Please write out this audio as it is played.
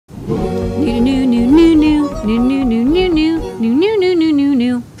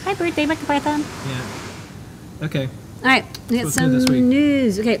New. Hi, birthday, MakeCode. Yeah. Okay. All right, we got some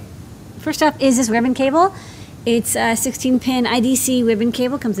news. Okay, first up is this ribbon cable. It's a 16-pin IDC ribbon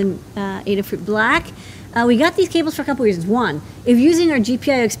cable. Comes in Adafruit black. We got these cables for a couple reasons. One, if using our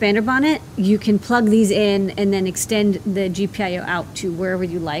GPIO expander bonnet, you can plug these in and then extend the GPIO out to wherever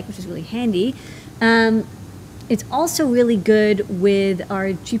you like, which is really handy. It's also really good with our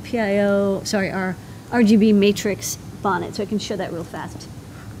our RGB matrix bonnet. So I can show that real fast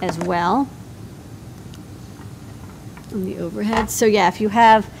as well on the overhead. So yeah, if you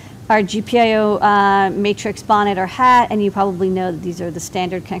have our GPIO matrix bonnet or hat, and you probably know that these are the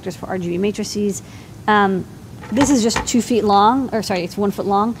standard connectors for RGB matrices. This is just 2 feet long, or sorry, it's 1 foot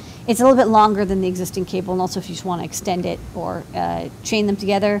long. It's a little bit longer than the existing cable, and also if you just want to extend it or chain them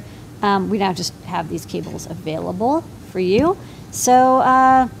together, we now just have these cables available for you. So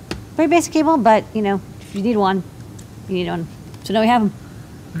very basic cable, but you know, if you need one, you need one. So now we have them.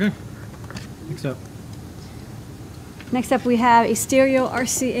 Okay. Next up. Next up, we have a stereo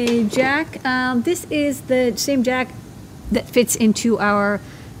RCA jack. This is the same jack that fits into our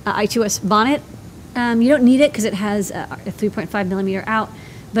I2S bonnet. You don't need it because it has a 3.5 millimeter out,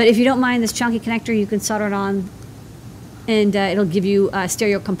 but if you don't mind this chunky connector, you can solder it on, and it'll give you a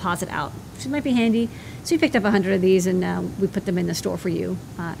stereo composite out, which might be handy. So we picked up 100 of these, and we put them in the store for you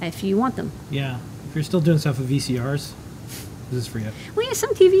if you want them. Yeah, if you're still doing stuff with VCRs, this is for you. Well, yeah,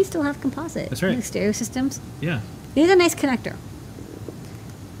 some TVs still have composite. That's right. Like stereo systems. Yeah. It is a nice connector.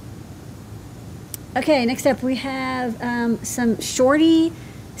 Okay, next up we have some shorty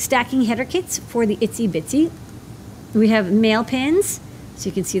stacking header kits for the ItsyBitsy. We have male pins, so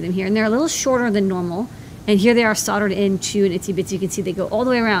you can see them here, and they're a little shorter than normal. And here they are soldered into an ItsyBitsy. You can see they go all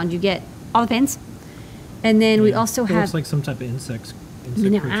the way around. You get all the pins, and then we also have. Looks like some type of insect. You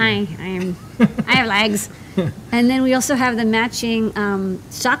know, I have legs. And then we also have the matching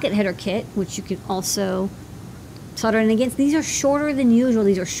socket header kit, which you can also solder in against. These are shorter than usual.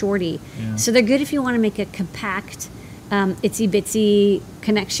 These are shorty, so they're good if you want to make a compact ItsyBitsy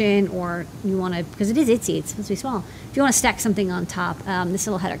connection, or you want to, because it is Itsy, it's supposed to be small. If you want to stack something on top, this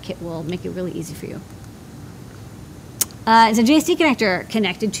little header kit will make it really easy for you. It's a JST connector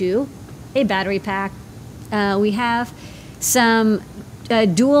connected to a battery pack. We have some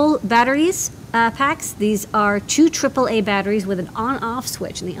dual batteries packs. These are 2 AAA batteries with an on-off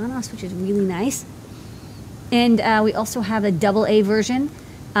switch, and the on-off switch is really nice. And we also have a AA version,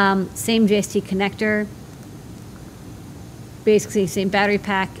 same JST connector, basically same battery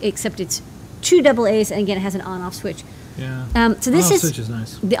pack, except it's 2 AA's, and again it has an on-off switch. Yeah. So this on-off switch is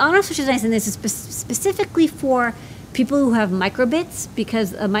nice. The on-off switch is nice, and this is specifically for people who have microbits,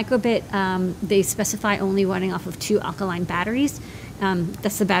 because a microbit they specify only running off of 2 alkaline batteries.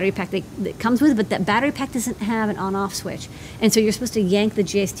 That's the battery pack that comes with, but that battery pack doesn't have an on-off switch, and so you're supposed to yank the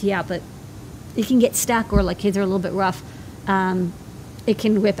JST out, but it can get stuck, or like kids are a little bit rough, it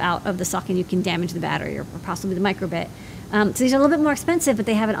can rip out of the socket and you can damage the battery or possibly the microbit. So these are a little bit more expensive, but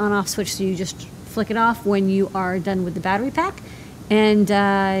they have an on-off switch, so you just flick it off when you are done with the battery pack, and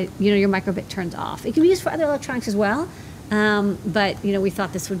you know, your microbit turns off. It can be used for other electronics as well, but you know, we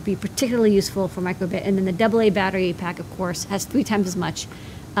thought this would be particularly useful for microbit. And then the AA battery pack, of course, has 3 times as much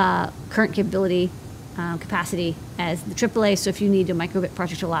current capability, capacity as the AAA. So if you need a microbit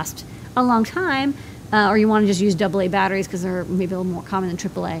project to last a long time, or you want to just use AA batteries because they're maybe a little more common than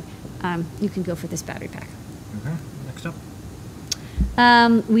AAA, you can go for this battery pack. Okay. Next up.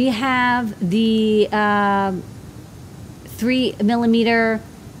 We have the 3mm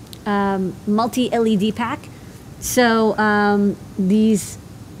multi-LED pack. So these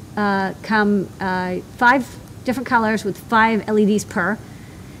come 5 different colors with 5 LEDs per.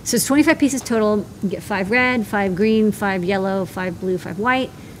 So it's 25 pieces total. You get 5 red, 5 green, 5 yellow, 5 blue, 5 white.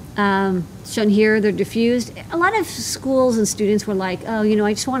 Shown here, they're diffused. A lot of schools and students were like, oh, you know,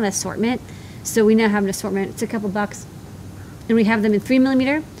 I just want an assortment. So we now have an assortment. It's a couple bucks. And we have them in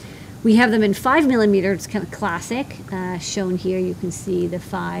 3mm. We have them in 5mm. It's kind of classic. Shown here, you can see the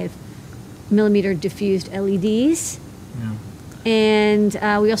 5mm diffused LEDs. Yeah. And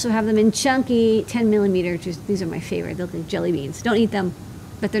we also have them in chunky 10mm. These are my favorite. They look like jelly beans. Don't eat them,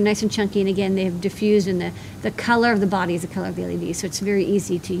 but they're nice and chunky. And again, they have diffused, and the color of the body is the color of the LED. So it's very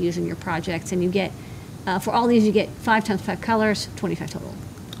easy to use in your projects. And you get, for all these, you get 5 times 5 colors, 25 total.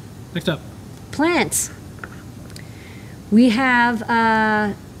 Next up. Plants. We have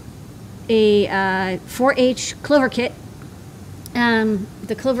a 4H clover kit.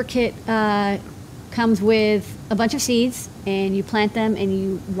 The clover kit comes with a bunch of seeds, and you plant them and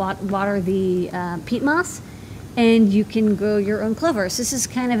you water the peat moss, and you can grow your own clovers. This is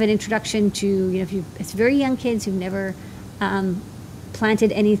kind of an introduction to, you know, if you, it's very young kids who've never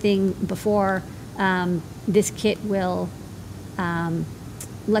planted anything before. This kit will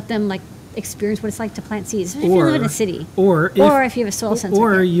let them like experience what it's like to plant seeds, especially if you live in a city, or if you have a soil sensor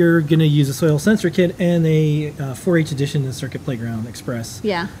or kit. you're going to use a soil sensor kit and a 4-H edition of Circuit Playground Express.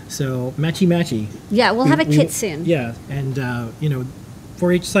 Yeah. So matchy. Yeah, we'll have a kit soon. Yeah, and you know,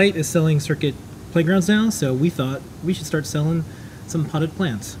 4-H site is selling Circuit Playgrounds now, so we thought we should start selling some potted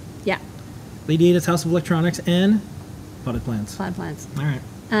plants. Yeah. Lady Ada's House of Electronics and potted plants. Potted plants. All right.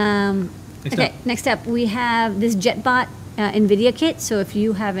 Next up we have this Jetbot NVIDIA kit. So if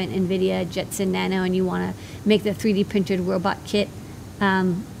you have an NVIDIA Jetson Nano and you want to make the 3D printed robot kit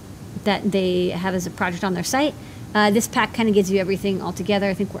that they have as a project on their site, this pack kind of gives you everything all together.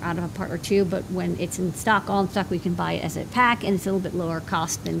 I think we're out of a part or two, but when it's in stock, all in stock, we can buy it as a pack, and it's a little bit lower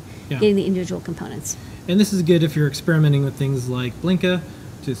cost than getting the individual components. And this is good if you're experimenting with things like Blinka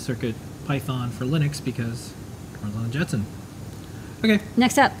to CircuitPython for Linux, because it runs on a Jetson. Okay.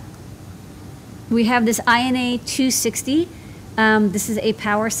 Next up, we have this INA 260. This is a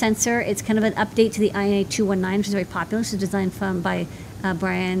power sensor. It's kind of an update to the INA 219, which is very popular. It's designed by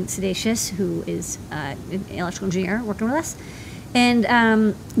Brian Sedacious, who is an electrical engineer working with us.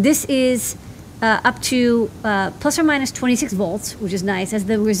 And this is up to plus or minus 26 volts, which is nice. Has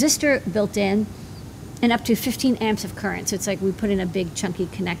the resistor built in and up to 15 amps of current. So it's like we put in a big chunky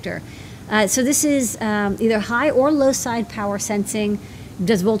connector. So this is either high or low side power sensing,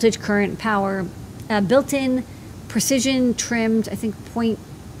 does voltage, current, power, built-in, precision trimmed, I think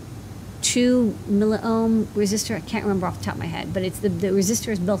 0.2 milliohm resistor. I can't remember off the top of my head, but it's the resistor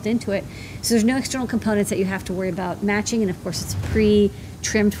is built into it. So there's no external components that you have to worry about matching, and of course it's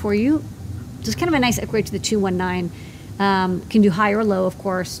pre-trimmed for you. So it's kind of a nice upgrade to the 219. Can do high or low, of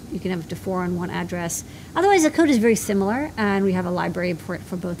course. You can have up to 4 on one address. Otherwise, the code is very similar, and we have a library for it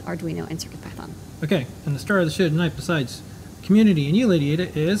for both Arduino and CircuitPython. Okay, and the star of the show tonight, besides community and you, Lady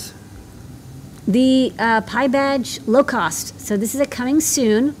Ada, is the PyBadge low cost. So this is coming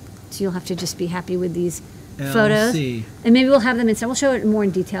soon. So you'll have to just be happy with these photos, and maybe we'll have them inside. We'll show it more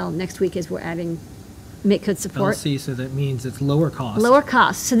in detail next week as we're adding MakeCode support. LC, so that means it's lower cost. Lower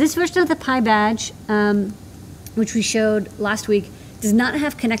cost. So this version of the PyBadge, which we showed last week, does not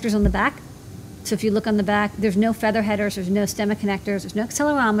have connectors on the back. So if you look on the back, there's no feather headers, there's no stemma connectors, there's no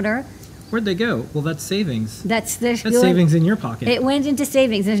accelerometer. Where'd they go? Well, that's savings. That's savings in your pocket. It went into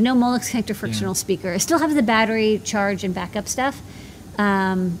savings. There's no Molex connector frictional speaker. It still has the battery charge and backup stuff.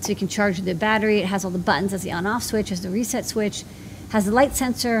 So you can charge the battery. It has all the buttons, has the on-off switch, has the reset switch, has the light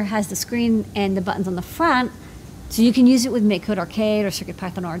sensor, has the screen and the buttons on the front. So you can use it with MakeCode Arcade or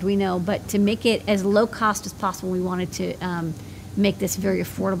CircuitPython or Arduino, but to make it as low cost as possible, we wanted to make this very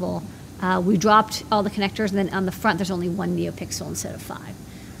affordable. We dropped all the connectors, and then on the front, there's only 1 NeoPixel instead of 5.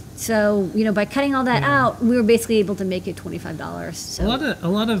 So, you know, by cutting all that out, we were basically able to make it $25. So a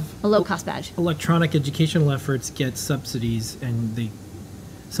lot of a low-cost badge. Electronic educational efforts get subsidies, and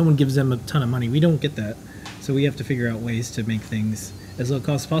someone gives them a ton of money. We don't get that, so we have to figure out ways to make things as low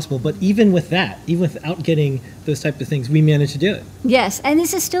cost as possible. But even with that, even without getting those types of things, we managed to do it. Yes, and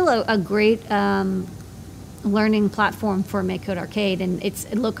this is still a great learning platform for MakeCode Arcade, and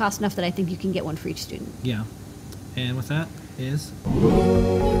it's low cost enough that I think you can get one for each student. Yeah, and with that is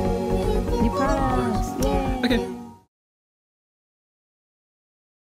new product.